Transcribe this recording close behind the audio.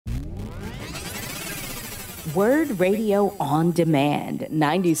Word Radio on Demand,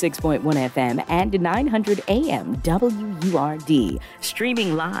 96.1 FM and 900 AM WURD.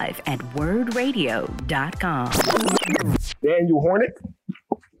 Streaming live at wordradio.com. Daniel Hornung.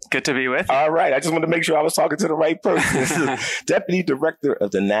 Good to be with you. All right. I just wanted to make sure I was talking to the right person. This is Deputy Director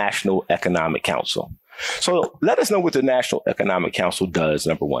of the National Economic Council. So let us know what the National Economic Council does,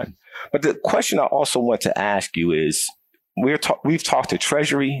 number one. But the question I also want to ask you is, we've talked to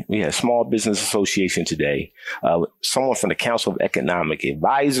Treasury. We had Small Business Association today, someone from the Council of Economic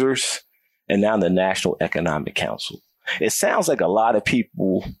Advisors, and now the National Economic Council. It sounds like a lot of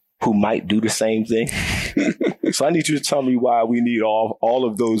people who might do the same thing. So I need you to tell me why we need all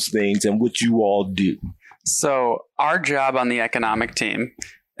of those things and what you all do. So our job on the economic team,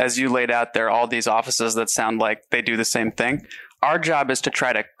 as you laid out there, all these offices that sound like they do the same thing. Our job is to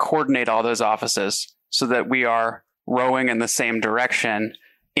try to coordinate all those offices so that we are rowing in the same direction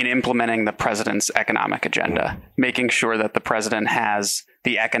in implementing the president's economic agenda, making sure that the president has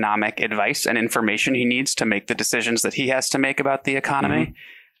the economic advice and information he needs to make the decisions that he has to make about the economy,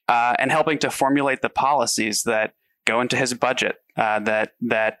 and helping to formulate the policies that go into his budget,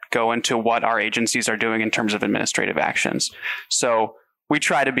 that go into what our agencies are doing in terms of administrative actions. So we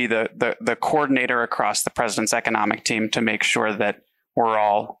try to be the coordinator across the president's economic team to make sure that we're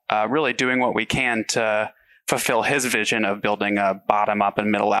all really doing what we can to fulfill his vision of building a bottom-up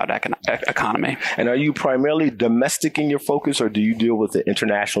and middle-out economy. And are you primarily domestic in your focus, or do you deal with the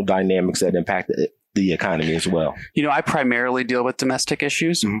international dynamics that impact the economy as well? You know, I primarily deal with domestic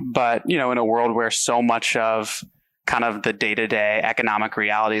issues, but, you know, in a world where so much of kind of the day-to-day economic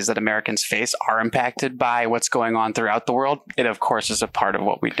realities that Americans face are impacted by what's going on throughout the world, it, of course, is a part of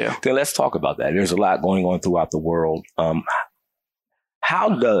what we do. Then let's talk about that. There's a lot going on throughout the world.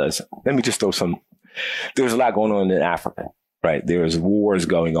 There's a lot going on in Africa, right? There's wars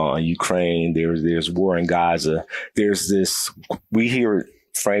going on in Ukraine. There's war in Gaza. There's this, we hear it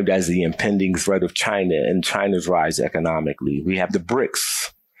framed as the impending threat of China and China's rise economically. We have the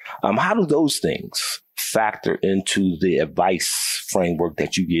BRICS. How do those things factor into the advice framework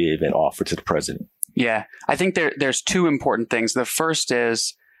that you give and offer to the president? Yeah, I think there's two important things. The first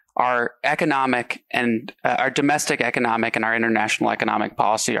is our economic and our domestic economic and our international economic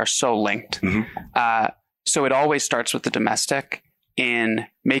policy are so linked. So it always starts with the domestic in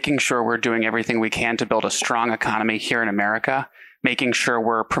making sure we're doing everything we can to build a strong economy here in America, making sure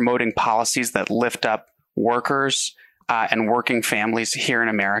we're promoting policies that lift up workers and working families here in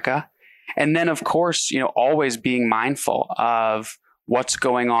America. And then, of course, you know, always being mindful of what's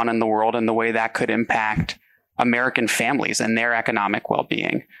going on in the world and the way that could impact American families and their economic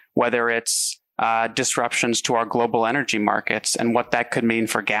well-being, whether it's disruptions to our global energy markets and what that could mean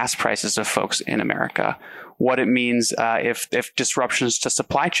for gas prices of folks in America, what it means if disruptions to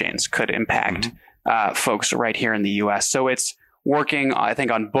supply chains could impact folks right here in the U.S. So it's working, I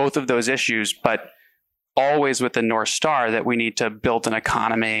think, on both of those issues, but always with the North Star that we need to build an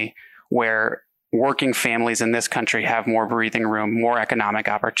economy where working families in this country have more breathing room, more economic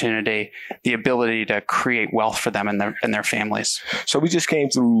opportunity, the ability to create wealth for them and their families. So we just came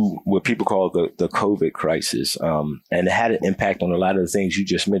through what people call the COVID crisis, and it had an impact on a lot of the things you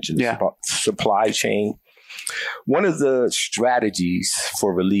just mentioned, supply chain. One of the strategies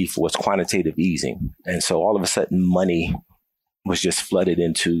for relief was quantitative easing. And so all of a sudden money was just flooded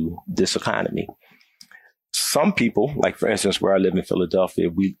into this economy. Some people, like for instance, where I live in Philadelphia,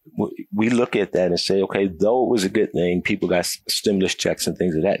 we look at that and say, okay, though it was a good thing, people got stimulus checks and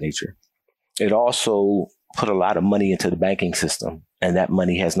things of that nature. It also put a lot of money into the banking system, and that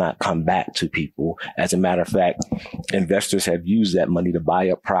money has not come back to people. As a matter of fact, investors have used that money to buy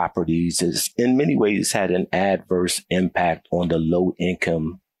up properties. It's in many ways had an adverse impact on the low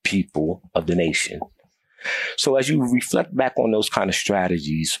income people of the nation. So as you reflect back on those kind of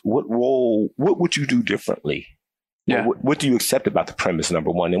strategies, what would you do differently? Yeah. What do you accept about the premise, number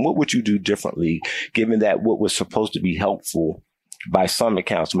one? And what would you do differently, given that what was supposed to be helpful by some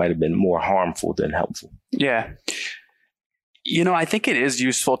accounts might have been more harmful than helpful? Yeah. You know, I think it is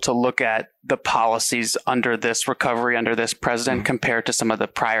useful to look at the policies under this recovery, under this president, compared to some of the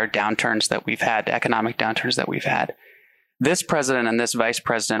prior downturns that we've had, economic downturns that we've had. This president and this vice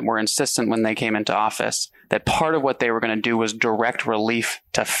president were insistent when they came into office that part of what they were going to do was direct relief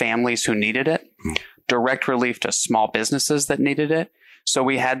to families who needed it, direct relief to small businesses that needed it. So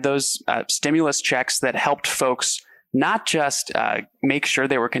we had those stimulus checks that helped folks not just make sure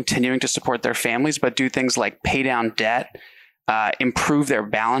they were continuing to support their families, but do things like pay down debt, improve their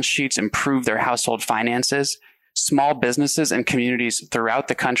balance sheets, improve their household finances. Small businesses and communities throughout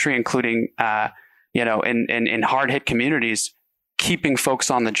the country, including in hard-hit communities, keeping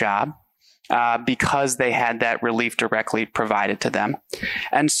folks on the job, because they had that relief directly provided to them.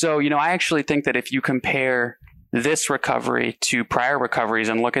 And so, I actually think that if you compare this recovery to prior recoveries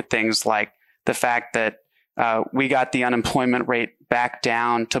and look at things like the fact that we got the unemployment rate back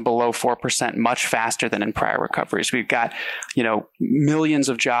down to below 4% much faster than in prior recoveries. We've got, millions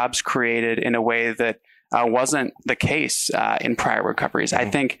of jobs created in a way that wasn't the case in prior recoveries. I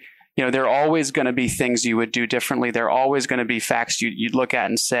think, there are always going to be things you would do differently. There are always going to be facts you'd look at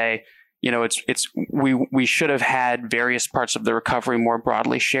and say, we should have had various parts of the recovery more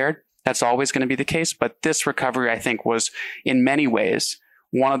broadly shared. That's always going to be the case. But this recovery, I think, was in many ways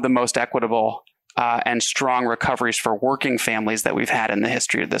one of the most equitable and strong recoveries for working families that we've had in the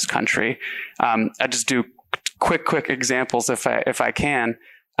history of this country. I just do quick examples if I can.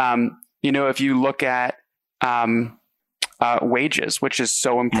 If you look at wages, which is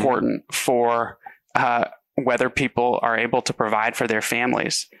so important for whether people are able to provide for their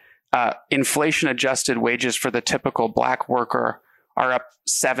families. Inflation adjusted wages for the typical Black worker are up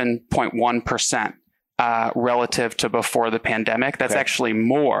 7.1% relative to before the pandemic. That's actually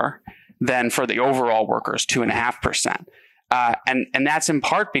more than for the overall workers, 2.5%. And that's in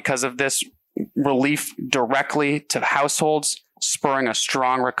part because of this relief directly to households, spurring a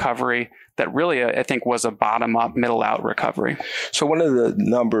strong recovery that really, I think, was a bottom-up, middle-out recovery. So one of the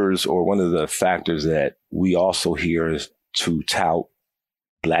numbers or one of the factors that we also hear is to tout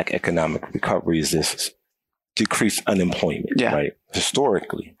Black economic recovery is this decreased unemployment, right?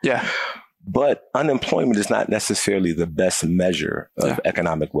 Historically. Yeah. But unemployment is not necessarily the best measure of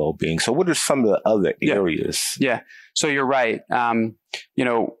economic well-being. So what are some of the other areas? Yeah. So you're right.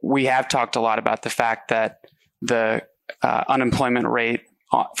 We have talked a lot about the fact that the unemployment rate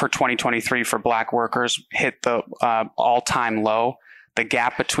for 2023 for Black workers hit the all-time low. The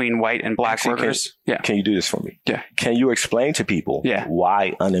gap between white and Black workers. Can you do this for me? Yeah. Can you explain to people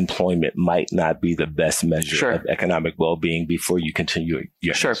why unemployment might not be the best measure of economic well-being before you continue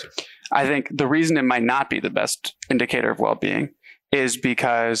your answer? I think the reason it might not be the best indicator of well-being is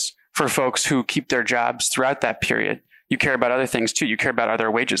because for folks who keep their jobs throughout that period, you care about other things too. You care about, are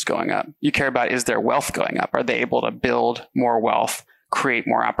their wages going up? You care about, is their wealth going up? Are they able to build more wealth, create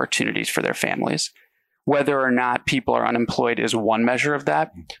more opportunities for their families? Whether or not people are unemployed is one measure of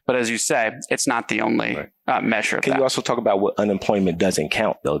that. But as you say, it's not the only measure of that. Can you also talk about what unemployment doesn't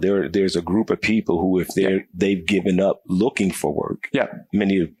count, though? There's a group of people who, if they've given up looking for work,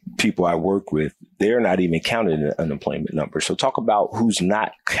 many of the people I work with, they're not even counted in the unemployment number. So talk about who's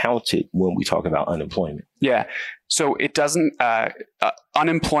not counted when we talk about unemployment. Yeah. So it doesn't,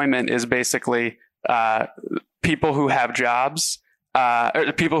 unemployment is basically people who have jobs,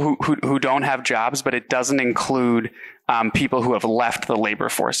 or people who don't have jobs, but it doesn't include people who have left the labor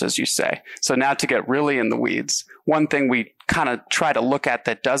force, as you say. So now to get really in the weeds, one thing we kind of try to look at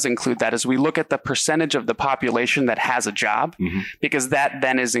that does include that is we look at the percentage of the population that has a job, because that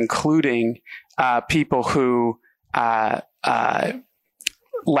then is including people who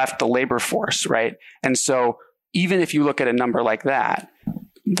left the labor force, right? And so even if you look at a number like that,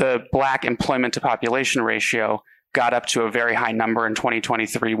 the Black employment to population ratio got up to a very high number in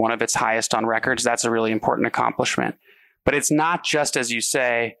 2023, one of its highest on records. That's a really important accomplishment. But it's not just, as you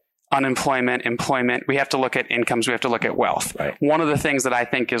say, unemployment, employment. We have to look at incomes. We have to look at wealth. Right. One of the things that I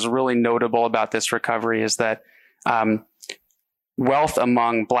think is really notable about this recovery is that wealth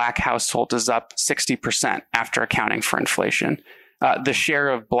among Black households is up 60% after accounting for inflation. The share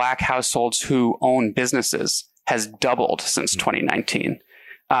of Black households who own businesses has doubled since 2019.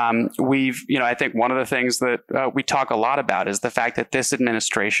 I think one of the things that we talk a lot about is the fact that this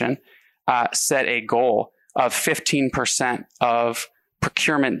administration set a goal of 15% of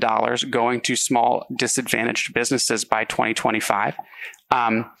procurement dollars going to small disadvantaged businesses by 2025.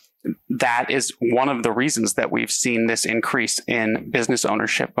 That is one of the reasons that we've seen this increase in business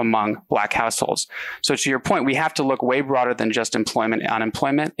ownership among Black households. So to your point, we have to look way broader than just employment and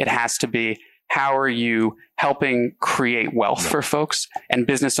unemployment. It has to be, how are you helping create wealth for folks? And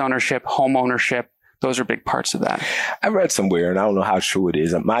business ownership, home ownership, those are big parts of that. I read somewhere, and I don't know how true it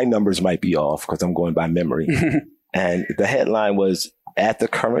is, my numbers might be off because I'm going by memory. And the headline was, at the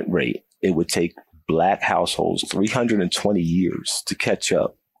current rate, it would take Black households 320 years to catch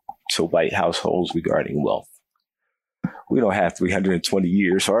up to white households regarding wealth. We don't have 320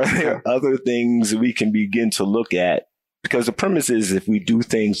 years. Are there other things we can begin to look at? Because the premise is, if we do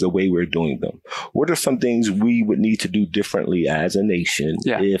things the way we're doing them, what are some things we would need to do differently as a nation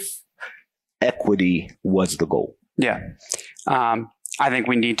if equity was the goal? I think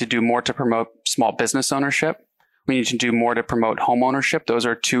we need to do more to promote small business ownership. We need to do more to promote home ownership. Those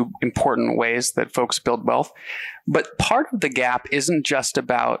are two important ways that folks build wealth. But part of the gap isn't just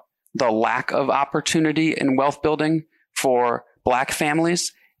about the lack of opportunity in wealth building for Black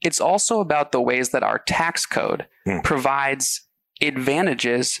families. It's also about the ways that our tax code provides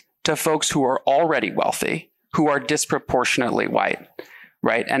advantages to folks who are already wealthy, who are disproportionately white,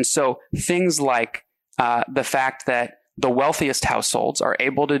 right? And so things like the fact that the wealthiest households are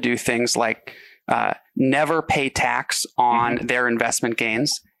able to do things like never pay tax on their investment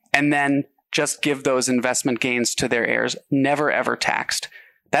gains, and then just give those investment gains to their heirs, never ever taxed.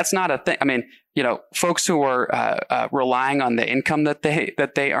 That's not a thing. I mean, folks who are relying on the income that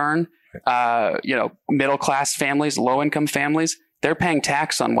they earn, middle class families, low income families, they're paying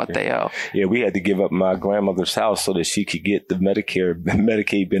tax on what they owe. Yeah, we had to give up my grandmother's house so that she could get the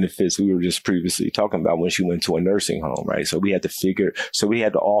Medicaid benefits we were just previously talking about when she went to a nursing home, right? So we had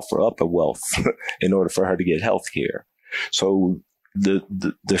to offer up a wealth in order for her to get health care. So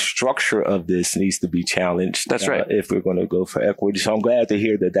the structure of this needs to be challenged. That's right. If we're going to go for equity. So I'm glad to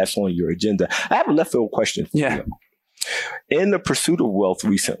hear that that's on your agenda. I have a left field question for you. In the pursuit of wealth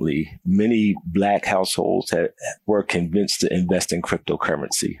recently, many Black households were convinced to invest in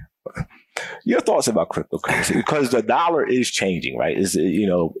cryptocurrency. Your thoughts about cryptocurrency? Because the dollar is changing, right?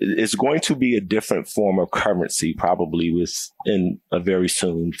 It's going to be a different form of currency probably within a very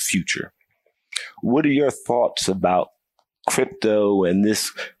soon future. What are your thoughts about crypto and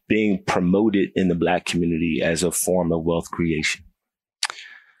this being promoted in the Black community as a form of wealth creation?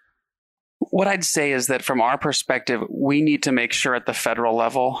 What I'd say is that from our perspective, we need to make sure at the federal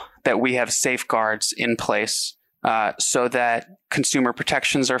level that we have safeguards in place so that consumer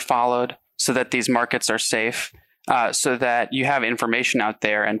protections are followed, so that these markets are safe, so that you have information out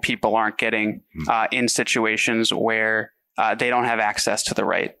there and people aren't getting in situations where they don't have access to the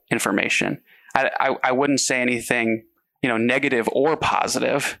right information. I wouldn't say anything negative or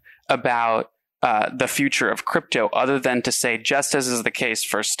positive about the future of crypto, other than to say, just as is the case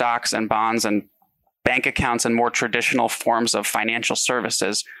for stocks and bonds and bank accounts and more traditional forms of financial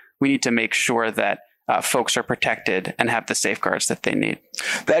services, we need to make sure that folks are protected and have the safeguards that they need.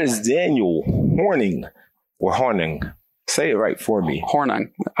 That is Daniel Hornung, or Hornung. Say it right for me.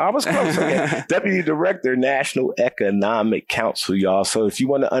 Hornung. I was close. Okay. Deputy Director, National Economic Council, y'all. So if you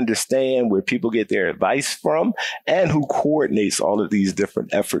want to understand where people get their advice from and who coordinates all of these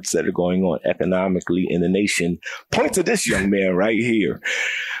different efforts that are going on economically in the nation, point to this young man right here.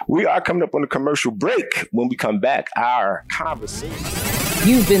 We are coming up on a commercial break. When we come back, our conversation.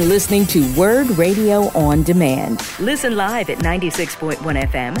 You've been listening to Word Radio on Demand. Listen live at 96.1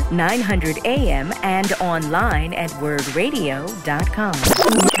 FM, 900 AM, and online at wordradio.com.